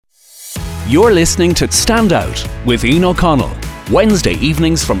You're listening to Stand Out with Ian O'Connell, Wednesday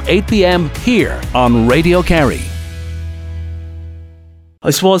evenings from 8 p.m. here on Radio Kerry. I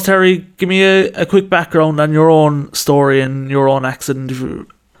suppose, Terry, give me a quick background on your own story and your own accident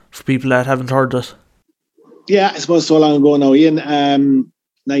for people that haven't heard it. Yeah, I suppose so long ago now, Ian.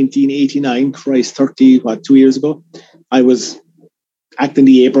 1989, Christ, 2 years ago. I was acting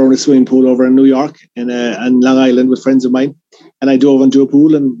the apron on a swimming pool over in New York and Long Island with friends of mine. And I dove into a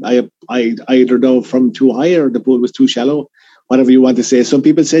pool, and I either dove from too high or the pool was too shallow, whatever you want to say. Some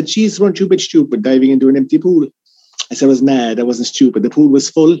people said, "Geez, weren't you a bit stupid diving into an empty pool?" I said I was mad. I wasn't stupid. The pool was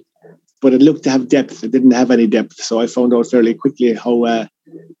full, but it looked to have depth. It didn't have any depth. So I found out fairly quickly how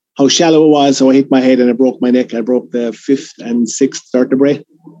shallow it was. So I hit my head and I broke my neck. I broke the 5th and 6th vertebrae.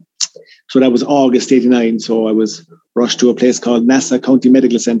 So that was August 89. So I was rushed to a place called Nassau County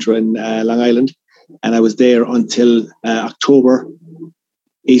Medical Centre in Long Island. And I was there until October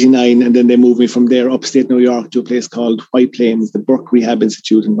 89. And then they moved me from there upstate New York to a place called White Plains, the Burke Rehab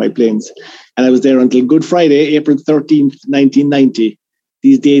Institute in White Plains. And I was there until Good Friday, April 13th, 1990.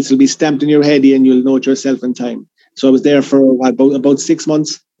 These dates will be stamped in your head and you'll know it yourself in time. So I was there for about 6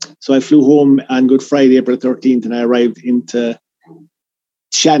 months. So I flew home on Good Friday, April 13th, and I arrived into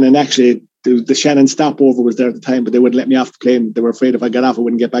Shannon. Actually, the Shannon stopover was there at the time, but they wouldn't let me off the plane. They were afraid if I got off, I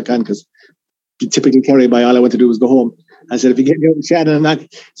wouldn't get back on because typically Kerry by all I wanted to do was go home. I said, if you get me out in Shannon,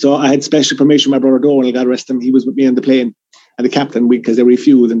 so I had special permission from my brother Donald, God rest him. He was with me on the plane and the captain, because they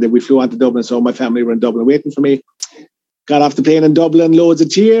refueled, and then we flew on to Dublin. So my family were in Dublin waiting for me. Got off the plane in Dublin, loads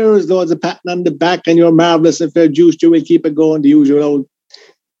of cheers, loads of patting on the back, and you're marvellous and fair juiced, you will keep it going, the usual old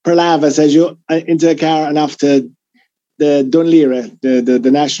perlava says you into the car and off to the Dunleary,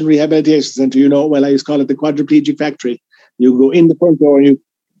 the National Rehabilitation Centre. You know, well, I used to call it the quadriplegic factory. You go in the front door and you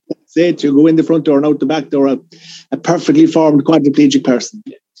go in the front door and out the back door, a perfectly formed quadriplegic person.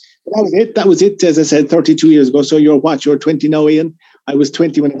 That was it. As I said, 32 years ago. So you're 20 now, Ian? I was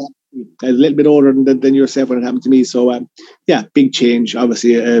 20 when it happened to me. I was a little bit older than yourself when it happened to me. So, big change,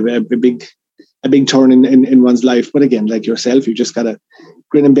 obviously, a big turn in one's life. But again, like yourself, you just got to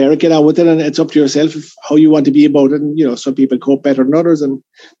grin and bear it, get on with it, and it's up to yourself how you want to be about it. And, some people cope better than others. And,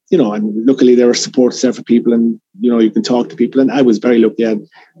 and luckily there are supports there for people, and, you can talk to people. And I was very lucky. I had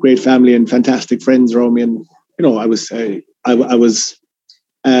great family and fantastic friends around me. And,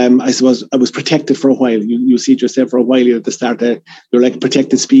 I suppose I was protected for a while. You see it yourself for a while. At the start, you're like a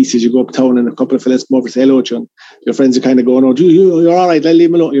protected species. You go uptown and a couple of fellas come over to say hello to you, and your friends are kind of going, "Oh, you're all right. I'll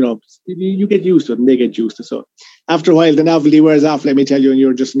leave them alone." You get used to it, and they get used to it. So after a while, the novelty wears off. Let me tell you, and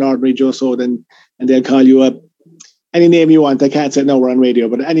you're just an ordinary Joe Soden, and they'll call you up any name you want. I can't say no, we're on radio,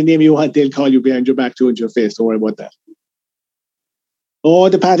 but any name you want, they'll call you behind your back, to and your face. Don't worry about that. Oh,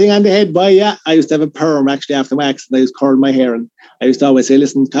 the patting on the head, boy, yeah. I used to have a perm actually after my accident. I used to curl my hair, and I used to always say,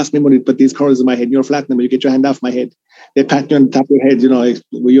 "Listen, it cost me money to put these curls in my head, and you're flattening them, you get your hand off my head." They pat you on the top of your head,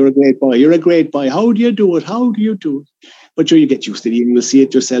 well, you're a great boy. You're a great boy. How do you do it? How do you do it? But sure, you get used to it, and you'll see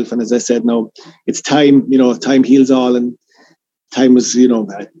it yourself. And as I said, no, it's time, time heals all, and time was,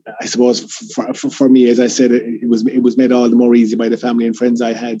 I suppose for me, as I said, it was made all the more easy by the family and friends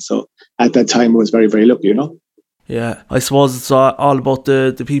I had. So at that time, I was very, very lucky, Yeah, I suppose it's all about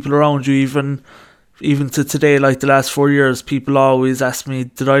the people around you. Even to today, like the last 4 years, people always ask me,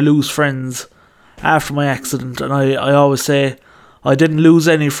 did I lose friends after my accident? And I always say, I didn't lose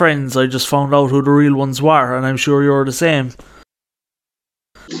any friends. I just found out who the real ones were, and I'm sure you're the same.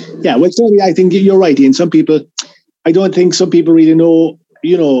 Yeah, well, certainly I think you're right, Ian. I don't think some people really know,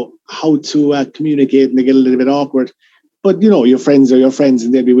 how to communicate, and they get a little bit awkward. But, your friends are your friends,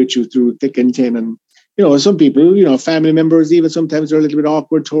 and they'll be with you through thick and thin. And some people, family members, even sometimes they're a little bit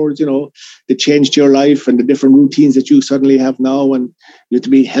awkward towards, the change to your life and the different routines that you suddenly have now, and you have to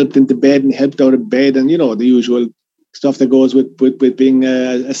be helped into bed and helped out of bed, and, the usual stuff that goes with being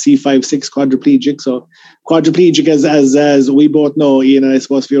a C5-6 quadriplegic. So quadriplegic, as we both know, Ian, and I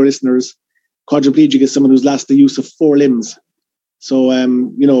suppose for your listeners, quadriplegic is someone who's lost the use of 4 limbs. So,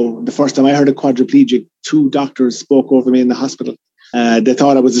 the first time I heard of quadriplegic, 2 doctors spoke over me in the hospital. They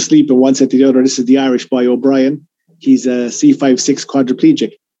thought I was asleep, and one said to the other, "This is the Irish boy O'Brien. He's a C5-6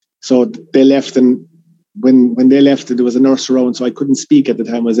 quadriplegic." So they left, and when they left, there was a nurse around, so I couldn't speak at the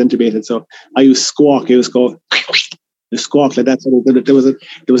time. I was intubated, so I used squawk. I used go squawk like that. So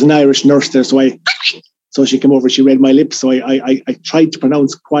there was an Irish nurse there, so she came over. She read my lips, so I tried to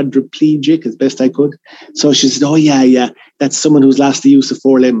pronounce quadriplegic as best I could. So she said, "Oh yeah, that's someone who's lost the use of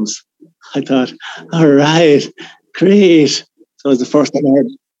 4 limbs." I thought, all right, great. So it was the first time I heard.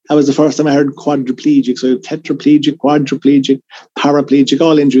 That was the first time I heard quadriplegic. So tetraplegic, quadriplegic, paraplegic,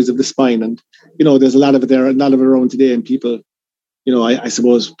 all injuries of the spine. And, there's a lot of it there, a lot of it around today. And people, I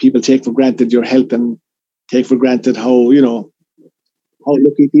suppose people take for granted your health and take for granted how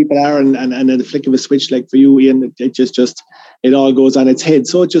lucky people are, and at the flick of a switch, like for you, Ian, it all goes on its head.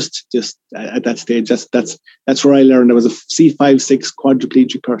 So just at that stage, that's where I learned I was a C5-6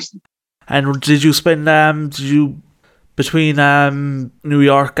 quadriplegic person. And did you spend between New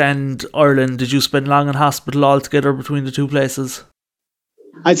York and Ireland, did you spend long in hospital altogether between the two places?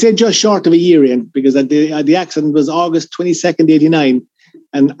 I'd say just short of a year, Ian, because the accident was August 22nd, 89,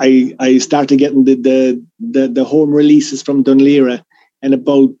 and I started getting the home releases from Dunleera and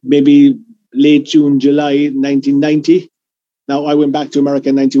about maybe late June, July 1990. Now, I went back to America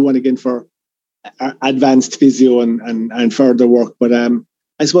in 91 again for advanced physio and further work. But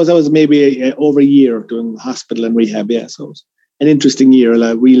I suppose I was maybe over a year doing hospital and rehab. Yeah, so it was an interesting year,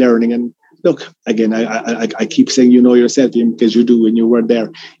 relearning. And look, again, I keep saying, yourself, because you do when you were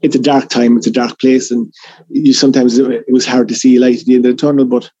there. It's a dark time. It's a dark place. And sometimes it was hard to see light at the end of the tunnel,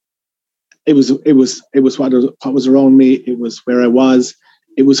 but it was what was around me. It was where I was.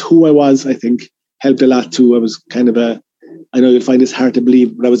 It was who I was, I think, helped a lot too. I was kind of I know you'll find this hard to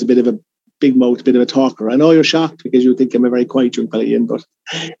believe, but I was a bit of a big mouth, a bit of a talker. I know you're shocked because you think I'm a very quiet young fella, Ian, but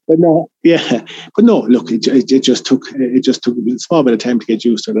no, yeah. But no, look, it just took a small bit of time to get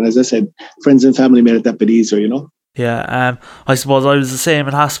used to it. And as I said, friends and family made it that bit easier, Yeah, I suppose I was the same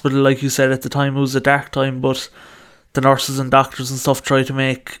in hospital, like you said, at the time it was a dark time, but the nurses and doctors and stuff tried to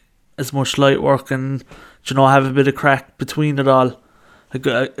make as much light work and have a bit of crack between it all. A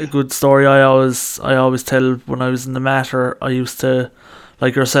good story I always tell when I was in the matter, I used to,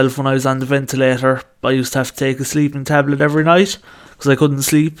 like yourself, when I was on the ventilator, I used to have to take a sleeping tablet every night because I couldn't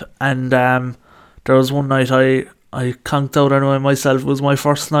sleep. And there was one night I conked out anyway myself. It was my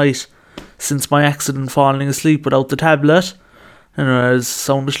first night since my accident, falling asleep without the tablet. And I was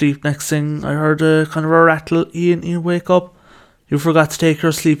sound asleep. Next thing I heard a kind of a rattle. Ian, wake up. You forgot to take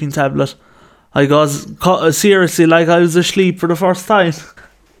your sleeping tablet. I got seriously, like I was asleep for the first time.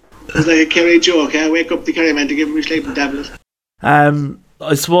 It was like a Kerry joke. I wake up the Kerry man to give him a sleeping tablet.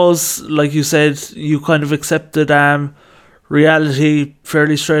 I suppose, like you said, you kind of accepted reality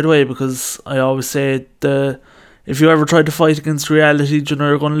fairly straight away, because I always say if you ever try to fight against reality,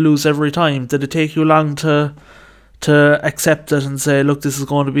 you're going to lose every time. Did it take you long to accept it and say, look, this is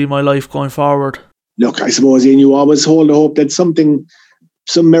going to be my life going forward? Look, I suppose, Ian, you always hold the hope that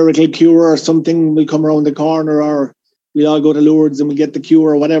some miracle cure or something will come around the corner, or we'll all go to Lourdes and we'll get the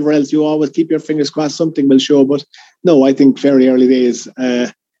cure or whatever else. You always keep your fingers crossed something will show. But no, I think very early days,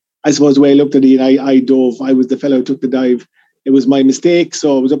 I suppose the way I looked at it, I dove. I was the fellow who took the dive. It was my mistake,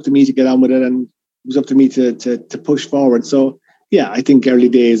 so it was up to me to get on with it, and it was up to me to push forward. So yeah, I think early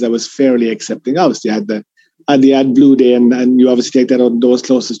days I was fairly accepting. Obviously, I had the AdBlue day, and you obviously take that on those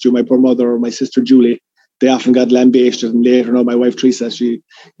closest to you, my poor mother or my sister Julie. They often got lambasted, and later, my wife Teresa, if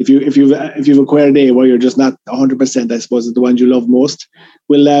you've acquired a day where you're just not 100%, I suppose, is the ones you love most,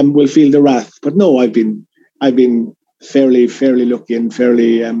 will feel the wrath. But no, I've been fairly lucky and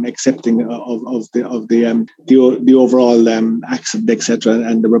fairly accepting of the overall accident, etc.,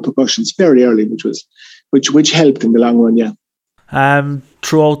 and the repercussions fairly early, which helped in the long run. Yeah.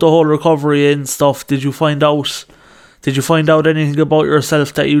 Throughout the whole recovery and stuff, did you find out anything about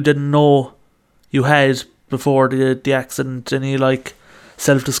yourself that you didn't know you had before the accident? Any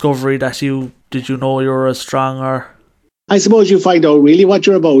self-discovery that did you know you were as strong? Or I suppose you find out really what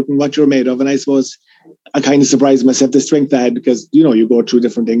you're about and what you're made of, and I suppose I kind of surprised myself the strength I had, because you go through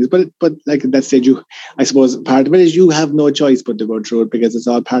different things, but like at that stage, I suppose part of it is you have no choice but to go through it, because it's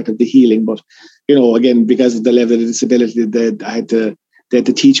all part of the healing. But again, because of the level of disability, they had to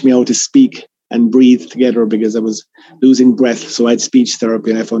teach me how to speak and breathe together, because I was losing breath. So I had speech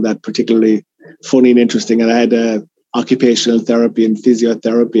therapy, and I found that particularly funny and interesting. And I had occupational therapy and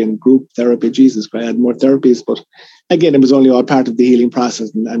physiotherapy and group therapy. Jesus Christ, I had more therapies, but again, it was only all part of the healing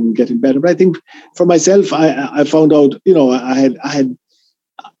process and getting better. But I think for myself, I found out, I had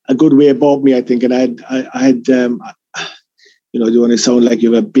a good way about me, I think, and I had you want to sound like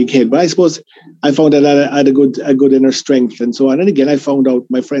you have a big head, but I suppose I found that I had a good inner strength and so on. And again, I found out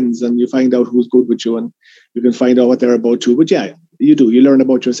my friends, and you find out who's good with you, and you can find out what they're about too. But yeah, you learn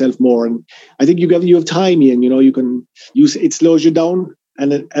about yourself more, and I think you have time, Ian. You can use it, slows you down,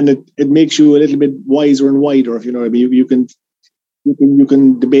 and it makes you a little bit wiser and wider, if you know what I mean. You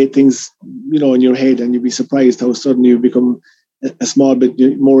can debate things, in your head, and you'd be surprised how suddenly you become a small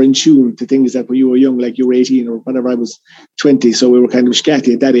bit more in tune to things that when you were young, like you were 18 or whatever, I was 20. So we were kind of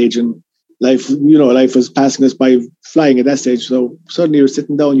scatty at that age, and life was passing us by flying at that stage. So suddenly you're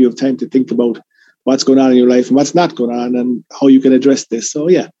sitting down, you have time to think about what's going on in your life and what's not going on and how you can address this. So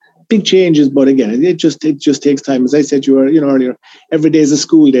yeah, big changes, but again, it just takes time. As I said to you, earlier, every day is a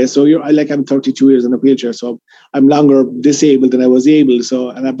school day. So I'm 32 years in a wheelchair, so I'm longer disabled than I was able.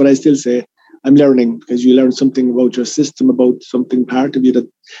 So, but I still say I'm learning, because you learn something about your system, about something part of you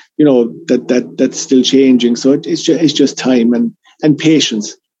that that's still changing. So it's just time and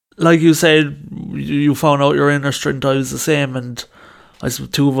patience. Like you said, you found out your inner strength. I was the same, and I suppose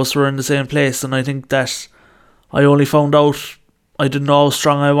two of us were in the same place. And I think that I only found out, I didn't know how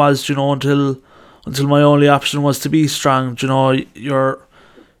strong I was, until my only option was to be strong.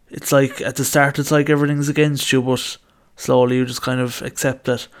 It's like at the start, it's like everything's against you, but slowly you just kind of accept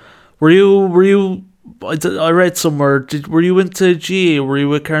it. Were you? I read somewhere. Were you into GA? Were you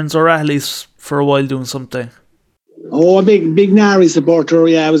with Cairns O'Reilly's for a while doing something? Oh, a big Narry supporter.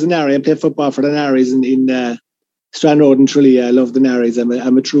 Yeah, I was a Narry. I played football for the Narrys in Stranraer and Tralee. I love the Narrys.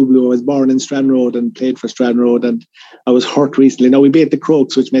 I'm a true blue. I was born in Stranraer and played for Stranraer, and I was hurt recently. Now, we beat the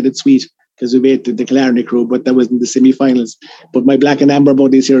Crokes, which made it sweet, because we beat the Killarney crew, but that was in the semi-finals. But my black and amber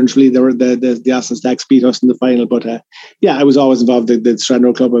buddies here in Tralee, the Austin Stacks beat us in the final. But I was always involved in the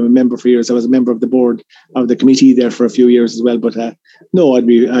Stranraer club. I'm a member for years. I was a member of the board of the committee there for a few years as well. But no,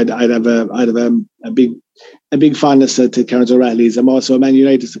 I'd have a big fondness to Cairns O'Reilly's. I'm also a Man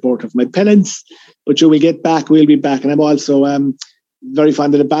United supporter of my Pennants, but we'll get back. We'll be back. And I'm also very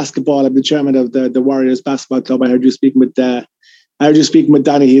fond of the basketball. I'm the chairman of the Warriors basketball club. I heard you speaking with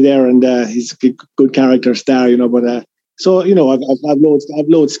Donaghy there, and he's a good character star, But so I've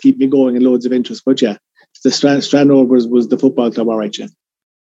loads to keep me going and loads of interest. But yeah, the Stranraer was the football club, all right. Yeah.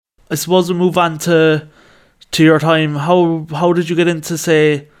 I suppose we'll move on to your time. How did you get into,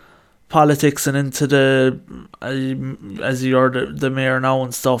 say, politics and into as you're the mayor now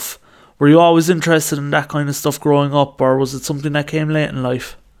and stuff? Were you always interested in that kind of stuff growing up, or was it something that came late in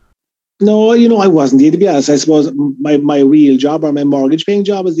life? No, I wasn't. To be honest, I suppose my real job, or my mortgage paying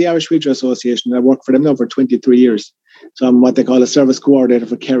job, is the Irish Wheelchair Association. I worked for them now for 23 years. So I'm what they call a service coordinator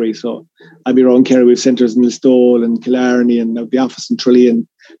for Kerry. So I'll be around Kerry with centres in Listowel and Killarney, and the office in Tralee, and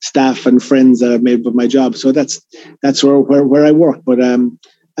staff and friends that I've made with my job. So that's where I work. But I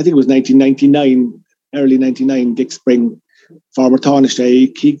think it was 1999, early 99, Dick Spring, former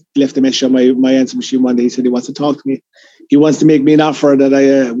Taoiseach, he left a message on my answer machine one day. He said he wants to talk to me. He wants to make me an offer that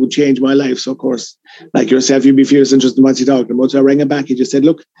I would change my life. So, of course, like yourself, you'd be fierce interested in what he's talking about. So I rang him back. He just said,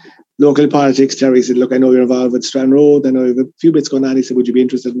 look, local politics, Terry. He said, look, I know you're involved with Strand Road. I know you have a few bits going on. He said, would you be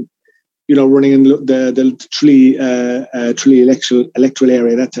interested in, running in the Tralee electoral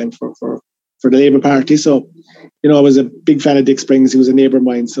area at that time for the Labour Party? So, I was a big fan of Dick Springs. He was a neighbour of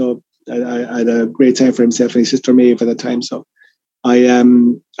mine. So I had a great time for himself and his sister Maeve at that time. So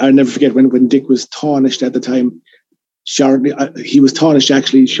I'll never forget when Dick was Taoiseach at the time. He was Taoiseach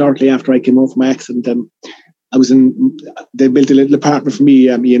actually shortly after I came home from my accident, and they built a little apartment for me,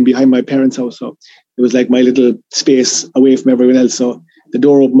 Ian, behind my parents' house. So it was like my little space away from everyone else. So the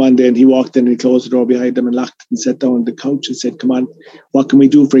door opened one day and he walked in and he closed the door behind him and locked it and sat down on the couch and said, come on, what can we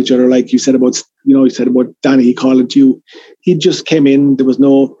do for each other? Like you said about, Danny, he called to you. He just came in. There was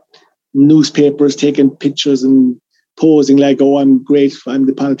no newspapers taking pictures and posing like, oh, I'm great, I'm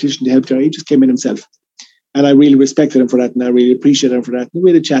the politician to help you. He just came in himself. And I really respected him for that, and I really appreciated him for that. We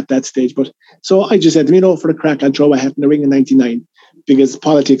had a chat that stage. But so I just said to him, for the crack, I'll throw my hat in the ring in 99, because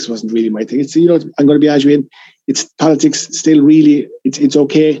politics wasn't really my thing. It's, I'm going to be honest with you, it's politics still really, it's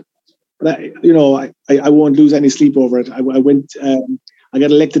okay. But I won't lose any sleep over it. I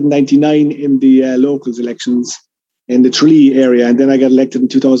got elected in 99 in the locals elections in the Tralee area, and then I got elected in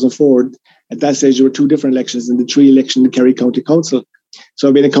 2004. At that stage, there were two different elections, in the Tralee election and the Kerry County Council. So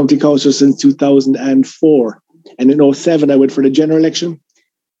I've been a county councillor since 2004. And in 2007, I went for the general election.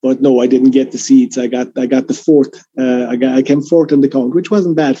 But no, I didn't get the seats. I got the fourth. I came fourth in the count, which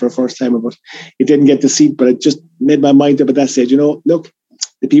wasn't bad for a first timer, but it didn't get the seat. But it just made my mind up at that stage. Look,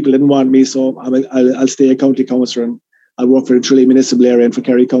 the people didn't want me, so I'll stay a county councillor and I'll work for the Tralee municipal area and for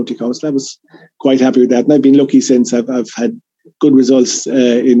Kerry County Council. I was quite happy with that. And I've been lucky since. I've had good results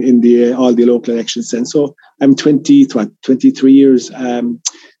in all the local elections since. So I'm 23 years.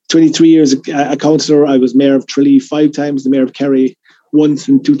 23 years a councillor. I was mayor of Tralee 5 times, the mayor of Kerry once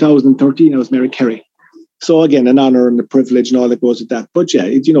in 2013. I was mayor of Kerry. So again, an honour and a privilege and all that goes with that. But yeah,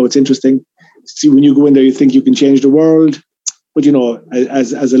 it's interesting. See, when you go in there, you think you can change the world. But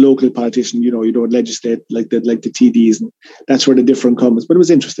as a local politician, you don't legislate like the TDs, and that's where the difference comes. But it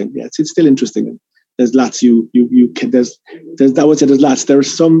was interesting. Yeah, it's still interesting. And there's lots you can. There's I would say there's lots. There are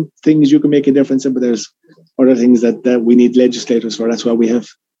some things you can make a difference in, but there's other things that we need legislators for. That's why we have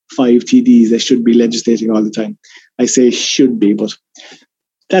 5 TDs. They should be legislating all the time. I say should be, but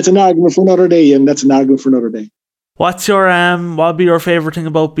that's an argument for another day, and that's an argument for another day. What's your what would be your favourite thing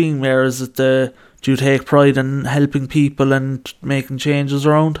about being mayor? Is it do you take pride in helping people and making changes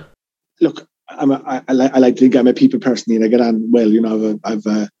around? Look, I like to think I'm a people person, and I get on well. I've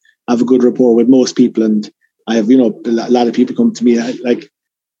a good rapport with most people, and I have, a lot of people come to me.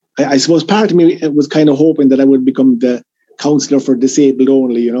 I suppose part of me was kind of hoping that I would become the councillor for disabled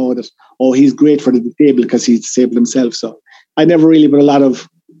only, that, he's great for the disabled because he's disabled himself. So I never really put a lot of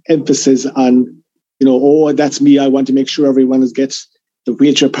emphasis on, that's me. I want to make sure everyone gets the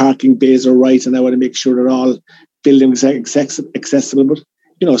wheelchair parking bays are right, and I want to make sure that all buildings are accessible.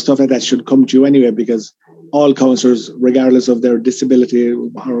 But, stuff like that should come to you anyway, because all councillors, regardless of their disability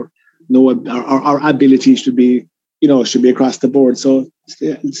or our ability, should be across the board. So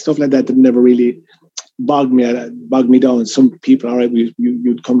stuff like that never really bogged me down. Some people, all right,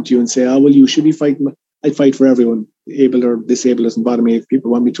 you'd come to you and say, oh, well, you should be fighting. I fight for everyone, able or disabled, doesn't bother me. If people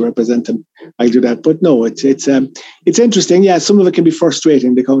want me to represent them, I do that. But no, it's interesting. Yeah, some of it can be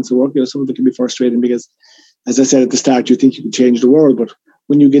frustrating, the council work. Some of it can be frustrating because, as I said at the start, you think you can change the world, but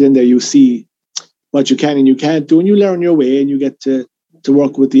when you get in there, you see what you can and you can't do, and you learn your way, and you get to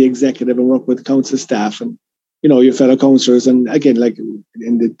work with the executive and work with council staff and your fellow councillors. And again, like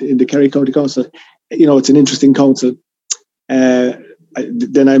in the Kerry County Council, it's an interesting council.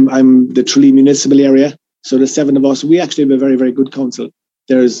 Then I'm the Tralee municipal area, so the 7 of us, we actually have a very, very good council.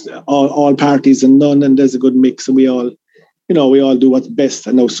 There's all parties and none, and there's a good mix, and we all do what's best.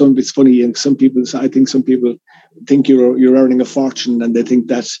 I know it's funny, and I think some people think you're earning a fortune, and they think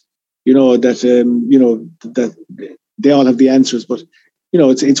that that they all have the answers. But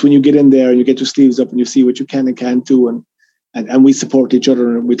it's when you get in there and you get your sleeves up and you see what you can and can't do, and we support each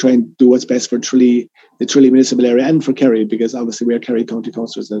other, and we try and do what's best for Tralee, the Tralee municipal area, and for Kerry, because obviously we are Kerry County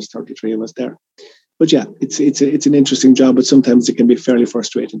Councillors. There's 33 of us there. But yeah, it's an interesting job, but sometimes it can be fairly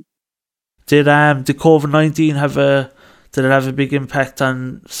frustrating. Did COVID-19 have a big impact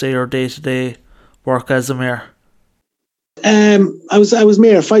on, say, your day-to-day work as a mayor? I was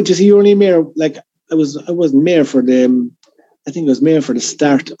mayor. You're only mayor. Like I wasn't mayor for I think I was mayor for the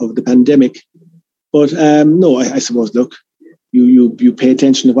start of the pandemic. But no, I suppose, look, you pay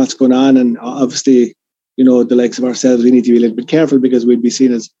attention to what's going on, and obviously, the likes of ourselves, we need to be a little bit careful, because we'd be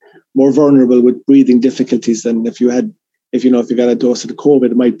seen as more vulnerable with breathing difficulties than if you got a dose of the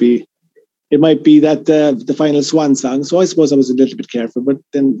COVID. It might be that the final swan song. So I suppose I was a little bit careful, but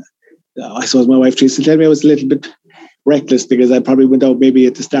then I suppose my wife used to tell me I was a little bit reckless, because I probably went out maybe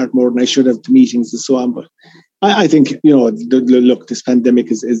at the start more than I should have to meetings and so on. But I think, look, this pandemic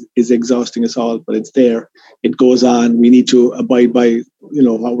is exhausting us all, but it's there. It goes on. We need to abide by,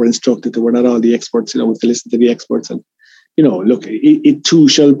 what we're instructed to. We're not all the experts, we have to listen to the experts. And, look, it too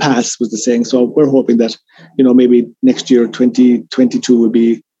shall pass, was the saying. So we're hoping that, maybe next year, 2022 will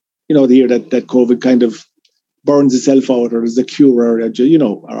be, the year that COVID kind of burns itself out, or there's a cure,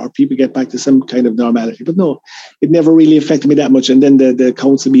 or people get back to some kind of normality. But no, it never really affected me that much. And then the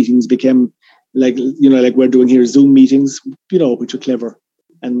council meetings became like we're doing here, Zoom meetings, which are clever,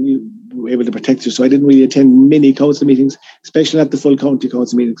 and you were able to protect you. So I didn't really attend many council meetings, especially not the full county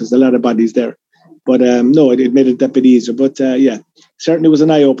council meetings, because there's a lot of bodies there. But no, it made it that bit easier. But yeah, certainly was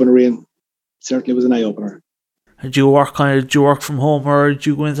an eye opener, Ian. Certainly was an eye opener. Did you work from home, or did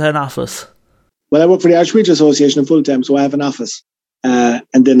you go into an office? Well, I work for the Archbishop Association full time, so I have an office. And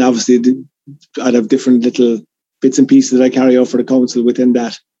then obviously I'd have different little bits and pieces that I carry out for the council within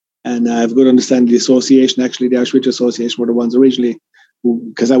that. And I have a good understanding of the association. Actually, the Archbishop Association were the ones originally,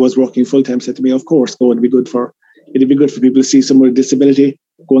 because I was working full time, said to me, of course, it'd be good for people to see someone with a disability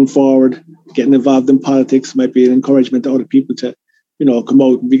going forward, getting involved in politics might be an encouragement to other people to, come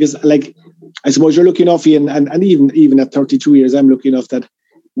out. Because, like, I suppose you're lucky enough, Ian, and even at 32 years, I'm lucky enough that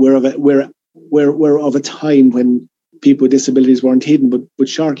we're of a time when people with disabilities weren't hidden. But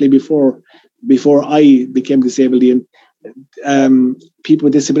shortly before I became disabled, Ian, people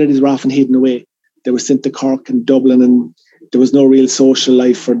with disabilities were often hidden away. They were sent to Cork and Dublin, and there was no real social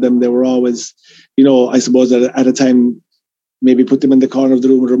life for them. They were always, I suppose at a time, maybe put them in the corner of the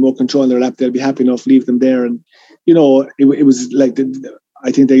room with a remote control on their lap. They'll be happy enough, leave them there. And, it was like,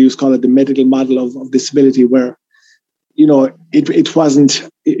 I think they used to call it the medical model of disability, where, it wasn't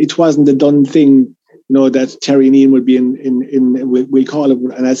a done thing, that Terry and Ian would be in we call it,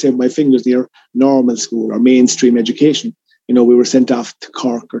 and I say with my fingers there, normal school or mainstream education. We were sent off to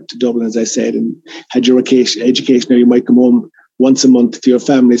Cork or to Dublin, as I said, and had your education, or you might come home once a month to your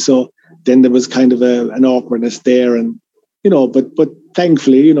family. So then there was kind of an awkwardness there, and but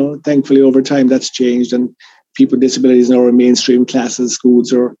thankfully over time that's changed, and people with disabilities now are in mainstream classes,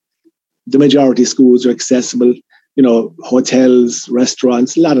 schools, or the majority schools are accessible. hotels,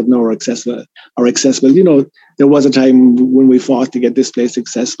 restaurants, a lot of them are accessible. There was a time when we fought to get this place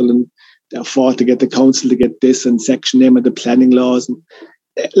accessible and fought to get the council to get this and Section M of the planning laws. And,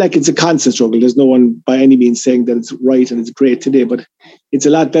 it's a constant struggle. There's no one by any means saying that it's right and it's great today, but it's a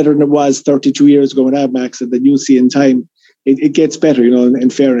lot better than it was 32 years ago when I had Max, and that you see in time. It gets better, in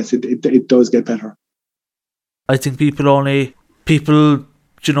fairness, it does get better. I think people,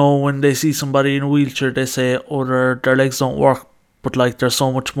 when they see somebody in a wheelchair, they say, oh, their legs don't work, but there's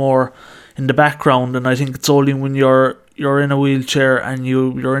so much more in the background. And I think it's only when you're in a wheelchair and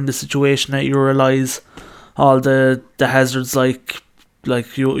you're in the situation that you realise all the hazards like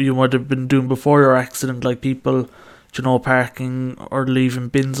you might have been doing before your accident, like people, parking or leaving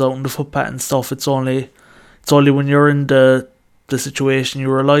bins out on the footpath and stuff. It's only when you're in the situation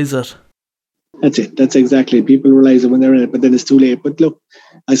you realise it. That's it. That's exactly it. People realise it when they're in it, but then it's too late. But look,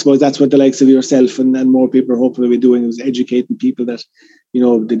 I suppose that's what the likes of yourself and more people are hopefully be doing, is educating people that,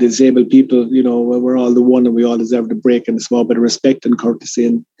 the disabled people, we're all the one and we all deserve the break and a small bit of respect and courtesy.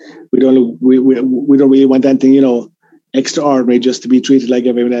 And we don't really want anything, extraordinary just to be treated like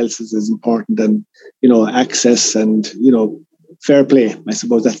everyone else is important. And, access and, fair play. I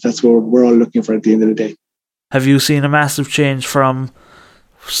suppose that's what we're all looking for at the end of the day. Have you seen a massive change from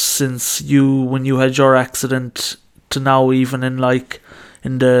since when you had your accident to now, even in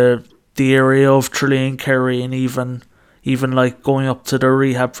in the area of Tralee and Kerry, and even going up to the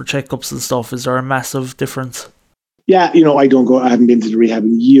rehab for checkups and stuff? Is there a massive difference? Yeah, I haven't been to the rehab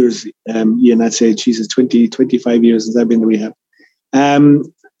in years. And I'd say, Jesus, 25 years since I've been to rehab.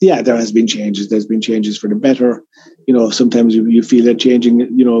 Yeah, there has been changes. There's been changes for the better. Sometimes you feel they're changing,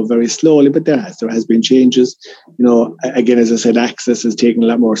 very slowly, but there has been changes. Again, as I said, access is taken a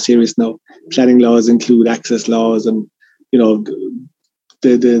lot more serious now. Planning laws include access laws, and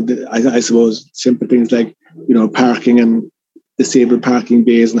I suppose simple things like parking and disabled parking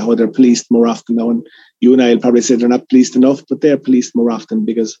bays and how they're policed more often now. And you and I will probably say they're not policed enough, but they're policed more often,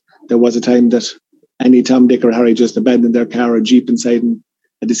 because there was a time that any Tom, Dick or Harry just abandoned their car or Jeep inside and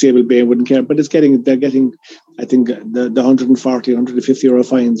a disabled bay wouldn't care. But they're getting, I think, the 140, 150 euro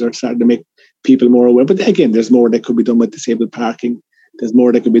fines are starting to make people more aware. But again, there's more that could be done with disabled parking. There's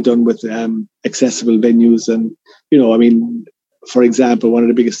more that could be done with accessible venues. And, for example, one of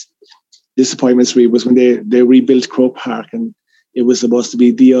the biggest disappointments really was when they rebuilt Croke Park, and it was supposed to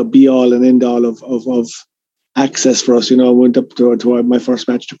be the be-all and end-all of access for us. I went up to my first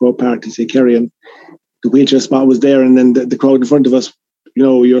match to Croke Park to see Kerry, and the wheelchair spot was there, and then the crowd in front of us,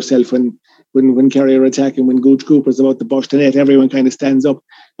 yourself, when Kerry are attacking, when Gooch Cooper's about to bust the net, everyone kind of stands up.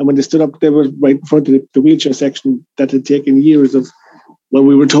 And when they stood up, they were right in front of the wheelchair section that had taken years of, when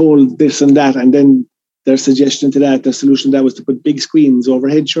we were told this and that, and then their suggestion to that, their solution to that was to put big screens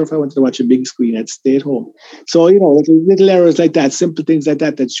overhead. Sure, if I wanted to watch a big screen, I'd stay at home. So, little errors like that, simple things like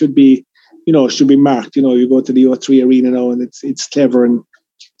that should be marked. You go to the O3 Arena now, and it's clever, and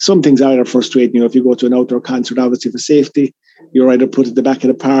some things are frustrating. If you go to an outdoor concert, obviously for safety, you're either put at the back of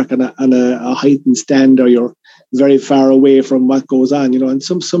the park on a heightened stand, or you're very far away from what goes on, and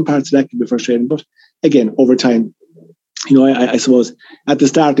some parts of that can be frustrating. But again, over time, I suppose at the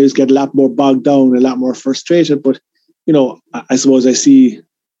start I just get a lot more bogged down, a lot more frustrated. But, I suppose I see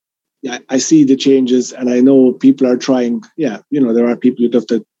the changes, and I know people are trying. Yeah, there are people who'd have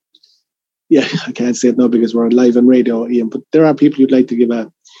to, I can't say it now because we're live on radio, Ian, but there are people who'd like to give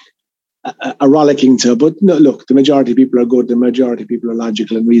a rollicking to. But no, look, the majority of people are good. The majority of people are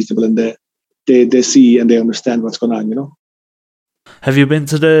logical and reasonable, and they see and they understand what's going on, Have you been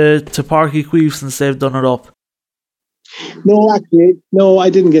to Park Equive since they've done it up? No, actually, no, I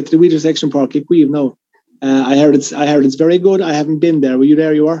didn't get to the wheelchair section Park Equive. No, I heard it's very good. I haven't been there. Were you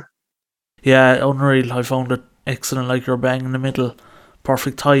there? You were? Yeah, unreal. I found it excellent. You're bang in the middle,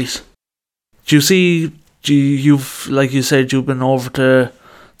 perfect height. Do you see? You've, like you said, you've been over to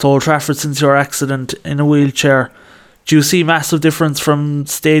Old Trafford since your accident in a wheelchair. Do you see massive difference from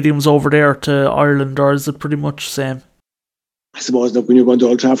stadiums over there to Ireland, or is it pretty much the same? I suppose, look, when you're going to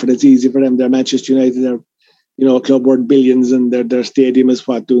Old Trafford, it's easy for them. They're Manchester United. They're a club worth billions, and their stadium is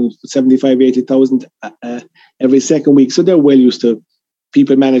doing 75,000-80,000 every second week. So they're well used to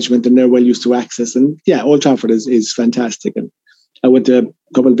people management, and they're well used to access. And yeah, Old Trafford is fantastic. And I went to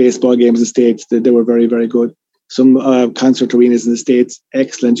a couple of baseball games in the States. They were very, very good. Some concert arenas in the States,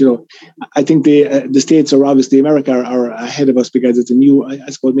 excellent. I think the States are obviously, America are ahead of us because it's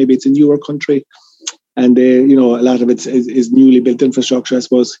I suppose maybe it's a newer country. And a lot of it is newly built infrastructure. I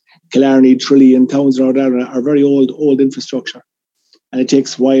suppose Killarney, Tralee, and towns around there are very old infrastructure, and it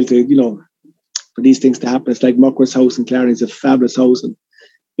takes a while to for these things to happen. It's like Muckworth's house in Killarney is a fabulous house, and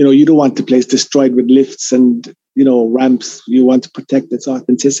you don't want the place destroyed with lifts and ramps. You want to protect its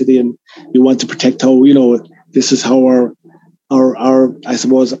authenticity, and you want to protect how, this is how our I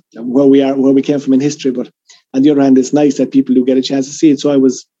suppose where we came from in history. But on the other hand, it's nice that people do get a chance to see it. So I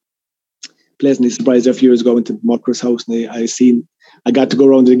was pleasantly surprised a few years ago into Mucker's house, and I got to go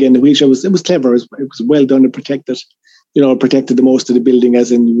around it again. The wheelchair was clever. It was well done and protected. Protected the most of the building,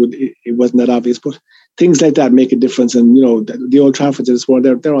 as in it wasn't that obvious. But things like that make a difference. And the Old Traffords in this world,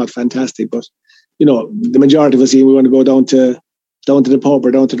 they're all fantastic. But the majority of us here, we want to go down to the pub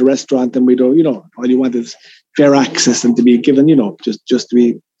or down to the restaurant, and we don't. All you want is fair access and to be given. Just to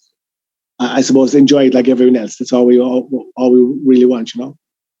be, I suppose, enjoyed like everyone else. That's all we really want.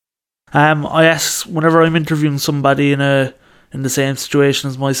 I ask whenever I'm interviewing somebody in the same situation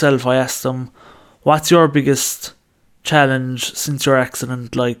as myself, I ask them, what's your biggest challenge since your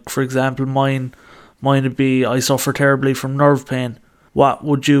accident? Like, for example, mine would be, I suffer terribly from nerve pain. What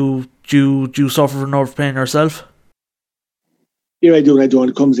would you suffer from nerve pain yourself? Yeah, I do. When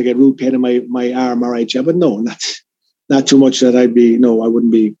it comes to get root pain in my arm or right, yeah, but no, not too much that I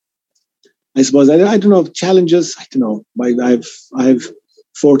wouldn't be. I suppose I don't know, challenges. I don't know. I have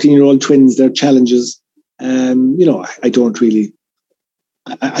 14-year-old twins. They're challenges. I don't really.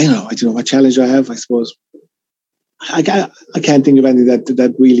 I don't know what challenge I have. I suppose I can't think of anything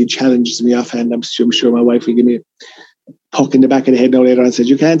that really challenges me offhand. I'm sure my wife will give me a poke in the back of the head now later and says,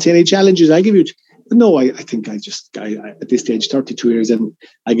 you can't see any challenges. I give you. But no, I think I at this stage, 32 years, and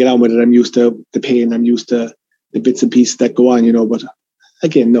I get on with it. I'm used to the pain. I'm used to the bits and pieces that go on, But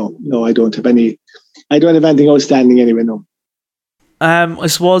again, no, I don't have any. I don't have anything outstanding anyway. No. I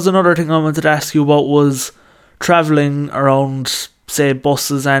suppose another thing I wanted to ask you about was travelling around, say,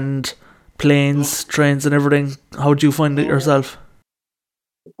 buses and planes, trains and everything. How do you find it yourself?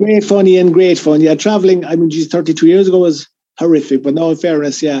 Great fun. Yeah, travelling, 32 years ago was horrific, but no, in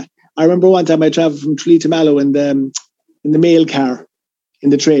fairness, yeah. I remember one time I travelled from Tralee to Mallow in the mail car, in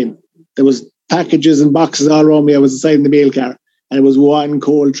the train. There was packages and boxes all around me. I was inside in the mail car, and it was one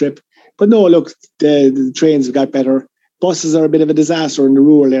cold trip. But no, look, the trains have got better. Buses are a bit of a disaster in the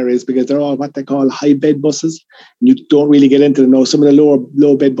rural areas because they're all what they call high bed buses. You don't really get into them now. Some of the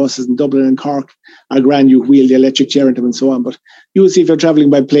low bed buses in Dublin and Cork are grand. You wheel the electric chair into them and so on. But you will see if you're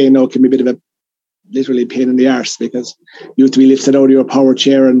travelling by plane now, it can be a bit of a literally pain in the arse because you have to be lifted out of your power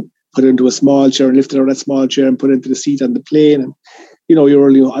chair and put it into a small chair and lifted out of that small chair and put it into the seat on the plane. And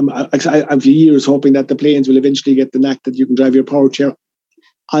I'm for years hoping that the planes will eventually get the knack that you can drive your power chair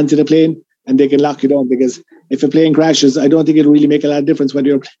onto the plane and they can lock you down, because if a plane crashes, I don't think it'll really make a lot of difference whether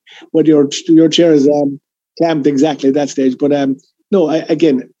your chair is clamped exactly at that stage. But no,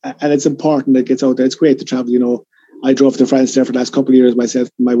 again, and it's important that it gets out there. It's great to travel. I drove to France there for the last couple of years myself,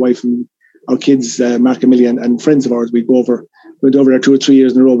 my wife and our kids, Mark and Millie, and friends of ours. Went over there 2 or 3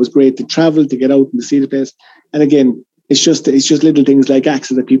 years in a row. It was great to travel, to get out and to see the place. And again, it's just little things like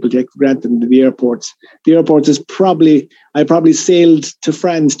access that people take for granted in the airports. The airports is I probably sailed to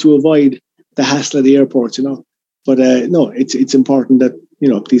France to avoid the hassle of the airports, But no, it's important that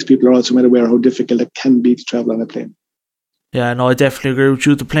these people are also made aware how difficult it can be to travel on a plane. Yeah, no, I definitely agree with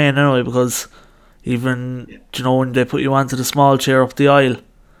you. The plane anyway, because even when they put you onto the small chair up the aisle,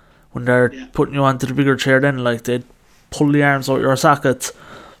 when they're putting you onto the bigger chair, then like they pull the arms out your sockets.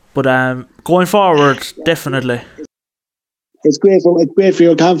 But going forward, definitely. It's great for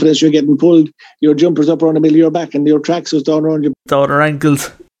your confidence. You're getting pulled, your jumpers up around the middle of your back and your tracksuits down around your outer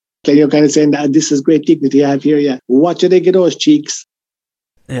ankles. And you're kind of saying that this is great dignity I have here. Yeah, watch it, they get those cheeks.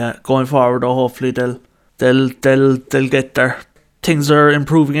 Yeah, going forward, though, hopefully they'll get there. Things are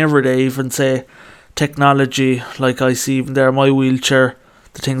improving every day. Even say technology, like I see even there, my wheelchair,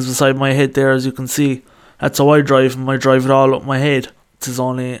 the things beside my head there, as you can see, that's how I drive them. I drive it all up my head. It's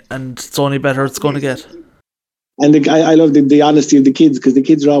only better it's going to get. And I love the honesty of the kids, because the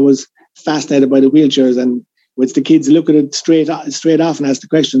kids are always fascinated by the wheelchairs, and it's the kids look at it straight off and ask the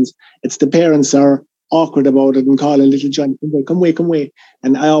questions. It's the parents are awkward about it and calling little John, come away.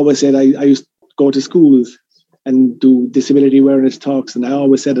 And I always said I used to go to schools and do disability awareness talks, and I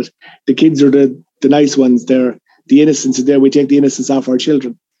always said it. The kids are the nice ones. They're the innocence is there. We take the innocence off our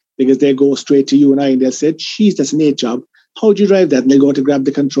children because they go straight to you and I, and they'll say, "Geez, that's an 8 job. How do you drive that?" And they'll go to grab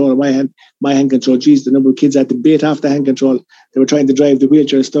the control of my hand control. Geez, the number of kids had to bait off the hand control. They were trying to drive the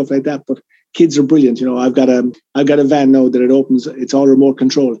wheelchair and stuff like that. But kids are brilliant. I've got a van now that it opens. It's all remote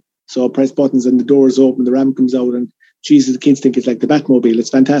control. So I press buttons and the doors open, the ramp comes out, and Jesus, the kids think it's like the Batmobile. It's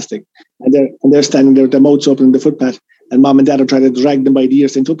fantastic. And they're standing there with their mouths open in the footpath, and mom and dad are trying to drag them by the ear,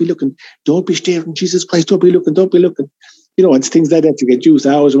 saying, "Don't be looking, don't be staring, Jesus Christ, don't be looking." It's things like that to get used.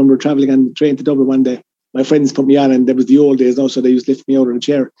 I always remember travelling on the train to Dublin one day, my friends put me on, and there was the old days now, so they used to lift me out of the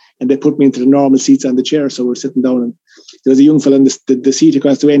chair and they put me into the normal seats on the chair. So we're sitting down, and there was a young fella in the seat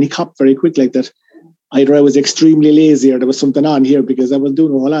across the way, and he copped very quick like that. Either I was extremely lazy or there was something on here, because I was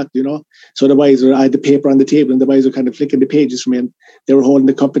doing a whole lot, So I had the paper on the table, and the boys were kind of flicking the pages for me, and they were holding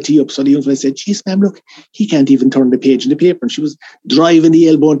the cup of tea up. So the young fella said, "Jeez, ma'am, look, he can't even turn the page in the paper." And she was driving the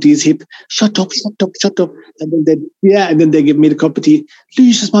elbow into his hip. "Shut up, shut up, shut up." And then they give me the cup of tea.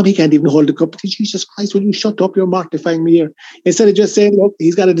 "Jesus, ma'am, he can't even hold the cup of tea. Jesus Christ, will you shut up? You're mortifying me here." Instead of just saying, "Look,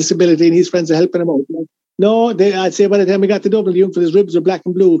 he's got a disability and his friends are helping him out." No, I'd say by the time we got to Dublin, the young fella's ribs were black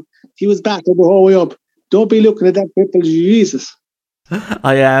and blue. He was back the whole way up. Don't be looking at that cripple, Jesus.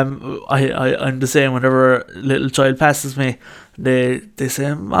 I am. I'm the same. Whenever a little child passes me, they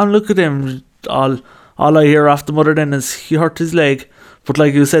say, "Man, look at him." All I hear off the mother then is, "He hurt his leg." But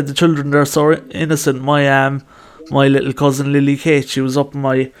like you said, the children, they're so innocent. My little cousin Lily Kate,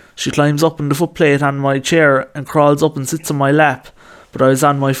 she climbs up on the footplate on my chair and crawls up and sits on my lap. But I was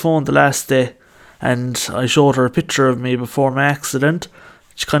on my phone the last day, and I showed her a picture of me before my accident.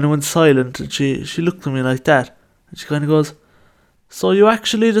 She kind of went silent, and she looked at me like that, and she kind of goes, "So you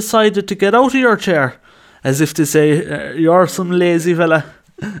actually decided to get out of your chair?" As if to say, "You're some lazy fella."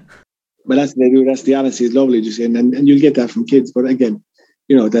 Well, that's what they do. That's the honesty is lovely, just saying, and you'll get that from kids. But again,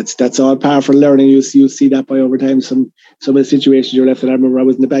 that's all powerful learning. You see that by over time. Some of the situations you're left in. I remember I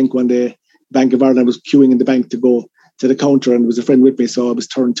was in the bank one day, Bank of Ireland. I was queuing in the bank to go to the counter, and there was a friend with me, so I was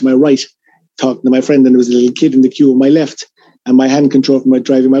turned to my right, talking to my friend, and there was a little kid in the queue on my left, and my hand control for my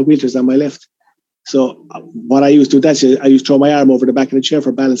driving my wheelchair's on my left. So what I used to do, I used to throw my arm over the back of the chair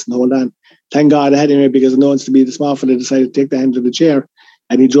for balance and hold on. Thank God I had him, because no one's to be the small fella decided to take the handle of the chair,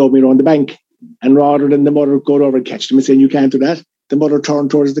 and he drove me around the bank. And rather than the mother go over and catch him and saying, "You can't do that," the mother turned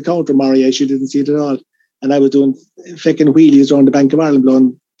towards the counter. Maria, she didn't see it at all. And I was doing flicking wheelies around the Bank of Ireland,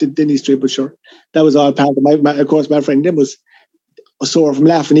 blowing Denny Street, but sure. That was all part of of course, my friend Dim was sore from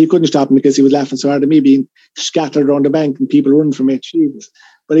laughing. He couldn't stop him because he was laughing so hard at me being scattered around the bank and people running from it. Jesus.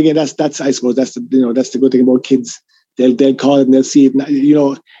 But again, that's I suppose that's the good thing about kids. They'll call it and they'll see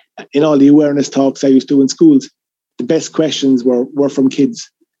it. In all the awareness talks I used to do in schools, the best questions were from kids.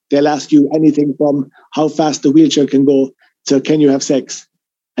 They'll ask you anything from how fast the wheelchair can go to can you have sex,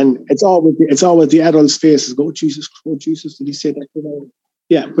 and it's always the adults' faces go, "Oh Jesus, did he say that?"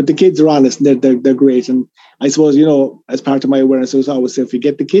 Yeah, but the kids are honest and they're great. And I suppose, as part of my awareness, I was always say, if you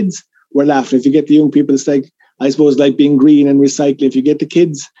get the kids, we're laughing. If you get the young people, it's like, I suppose, like being green and recycling. If you get the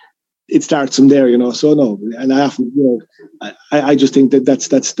kids, it starts from there, So no, and I often, I just think that's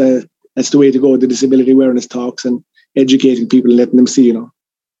the way to go. The disability awareness talks and educating people and letting them see, Yeah,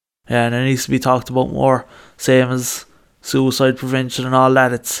 and it needs to be talked about more, same as suicide prevention and all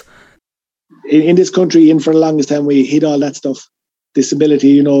that. It's in this country, for the longest time, we hid all that stuff.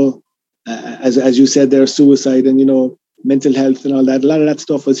 Disability, as you said, there's suicide and, mental health and all that. A lot of that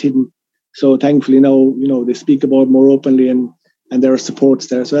stuff was hidden. So thankfully now, they speak about it more openly and there are supports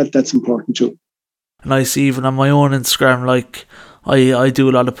there. So that's important too. And I see even on my own Instagram, like I do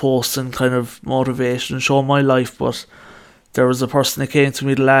a lot of posts and kind of motivation and show my life, but there was a person that came to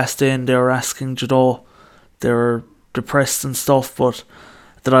me the last day and they were asking, they were depressed and stuff, but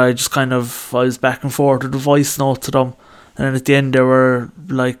that I just I was back and forth with a voice note to them. And then at the end they were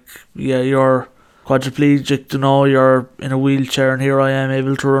like, "Yeah, you're quadriplegic, you're in a wheelchair, and here I am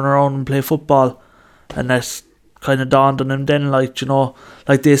able to run around and play football." And that kind of dawned on them then, like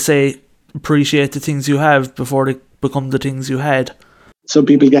they say, appreciate the things you have before they become the things you had. Some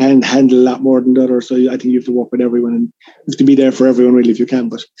people can handle a lot more than others, so I think you have to work with everyone and you have to be there for everyone really if you can.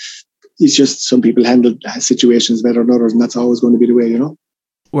 But it's just some people handle situations better than others, and that's always going to be the way,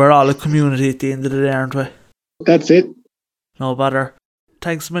 We're all a community at the end of the day, aren't we? That's it. No bother.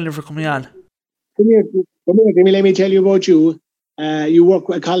 Thanks a million for coming on. Come here, let me tell you about you. You work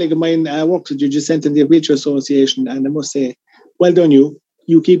with a colleague of mine, works with you, just sent in the Wheelchair Association, and I must say, well done you.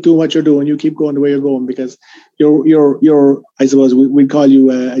 You keep doing what you're doing. You keep going the way you're going, because you're I suppose we'd call you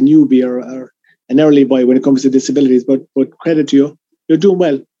a newbie or an early boy when it comes to disabilities, but credit to you. You're doing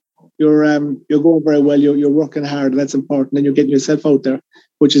well. You're going very well. You're working hard, and that's important. And you're getting yourself out there,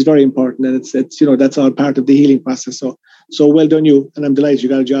 which is very important. And it's that's all part of the healing process. So well done you. And I'm delighted you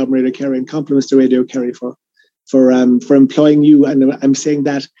got a job in Radio Kerry, and compliments to Radio Kerry for employing you. And I'm saying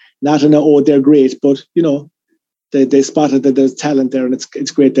that not in they're great, but they spotted that there's talent there, and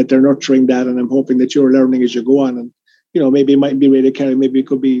it's great that they're nurturing that. And I'm hoping that you're learning as you go on. And maybe it mightn't be Radio Kerry, maybe it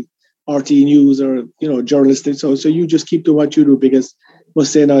could be RT News or journalistic. So you just keep doing what you do, because I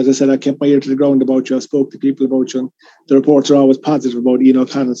must say now, as I said, I kept my ear to the ground about you. I spoke to people about you, and the reports are always positive about Ian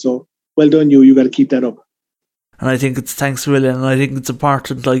O'Connell. So well done you. You got to keep that up. And I think it's thanks to William, and I think it's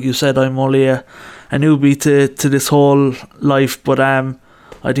important. Like you said, I'm only a newbie to this whole life, but I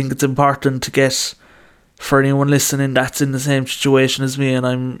think it's important to get, for anyone listening that's in the same situation as me, and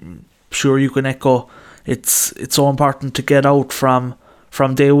I'm sure you can echo, it's so important to get out from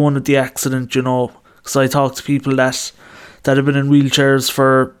day one of the accident, you know, because I talk to people that have been in wheelchairs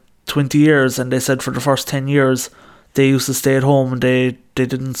for 20 years, and they said for the first 10 years they used to stay at home and they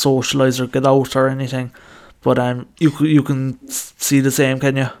didn't socialise or get out or anything. But you can see the same,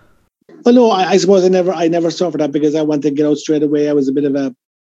 can you? Well, no, I suppose I never suffered that because I wanted to get out straight away. I was a bit of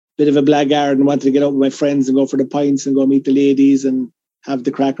a blackguard and wanted to get out with my friends and go for the pints and go meet the ladies and have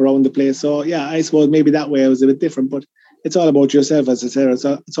the crack around the place. So yeah, I suppose maybe that way I was a bit different. But it's all about yourself, as I said.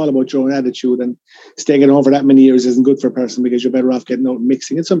 It's all about your own attitude, and staying at home for that many years isn't good for a person because you're better off getting out and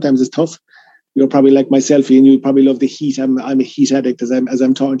mixing. And sometimes it's tough. You're probably like myself, and you probably love the heat. I'm a heat addict, as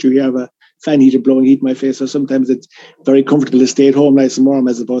I'm talking to you here. I have a fan heater blowing heat in my face, so sometimes it's very comfortable to stay at home nice and warm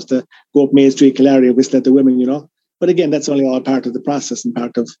as opposed to go up Main Street, Killarney, and whistle at the women, you know. But again, that's only all part of the process and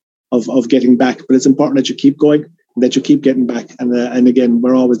part of getting back. But it's important that you keep going, and that you keep getting back. And again,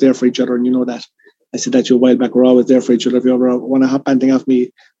 we're always there for each other, and you know that. I said that to you a while back. We're always there for each other. If you ever want to hop anything off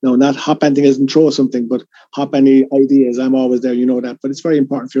me, no, not hop anything as in throw something, but hop any ideas. I'm always there, you know that. But it's very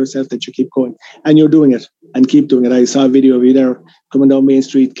important for yourself that you keep going, and you're doing it, and keep doing it. I saw a video of you there coming down Main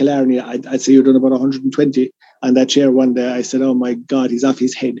Street, Killarney. I'd say you're doing about 120 on that chair one day. I said, oh my God, he's off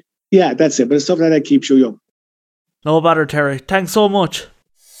his head. Yeah, that's it. But it's stuff like that keeps you young. No bother, Terry. Thanks so much.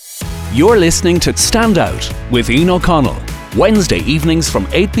 You're listening to Stand Out with Ian O'Connell. Wednesday evenings from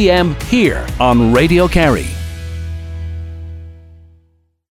 8 p.m. here on Radio Kerry.